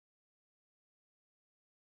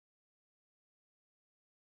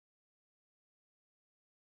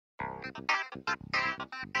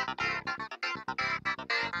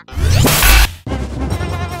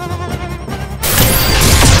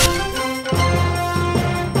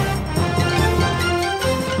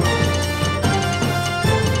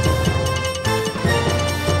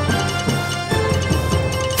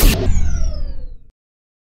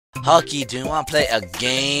Hucky, do you want to play a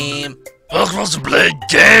game? Huck wants to play a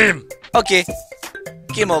game! Okay,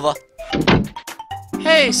 game over.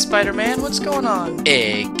 Hey, Spider-Man, what's going on?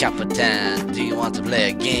 Hey, Capitan, do you want to play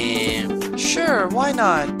a game? Sure, why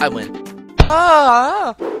not? I win.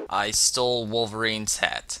 Ah! I stole Wolverine's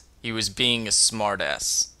hat. He was being a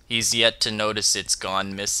smartass. He's yet to notice it's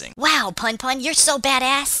gone missing. Wow, Pun Pun, you're so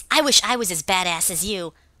badass. I wish I was as badass as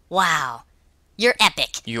you. Wow. You're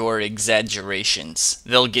epic. Your exaggerations.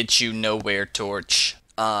 They'll get you nowhere, Torch.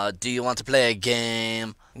 Do you want to play a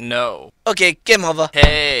game? No. Okay, game over.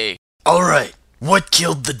 Hey! Alright, what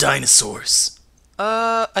killed the dinosaurs?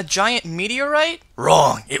 A giant meteorite?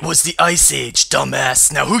 Wrong, it was the Ice Age,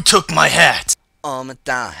 dumbass. Now who took my hat?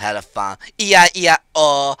 Down had a farm.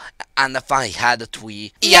 E-I-E-I-O. And the farm he had a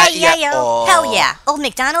tree. E-I-E-I-O. Hell yeah. Old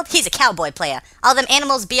MacDonald, he's a cowboy player. All them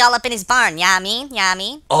animals be all up in his barn, ya I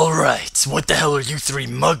mean? Alright, what the hell are you three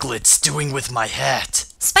muglets doing with my hat?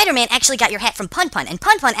 Spider-Man actually got your hat from Pun Pun, and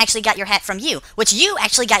Pun Pun actually got your hat from you, which you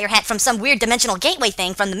actually got your hat from some weird dimensional gateway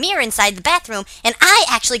thing from the mirror inside the bathroom, and I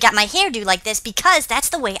actually got my hairdo like this because that's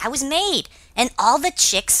the way I was made. And all the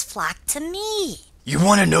chicks flocked to me. You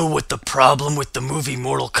wanna know what the problem with the movie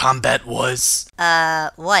Mortal Kombat was?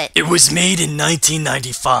 What? It was made in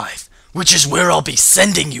 1995, which is where I'll be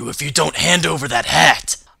sending you if you don't hand over that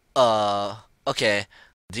hat. Okay.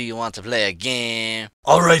 Do you want to play a game?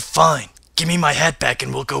 Alright, fine. Give me my hat back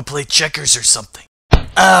and we'll go play checkers or something.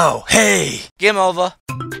 Ow, hey! Game over.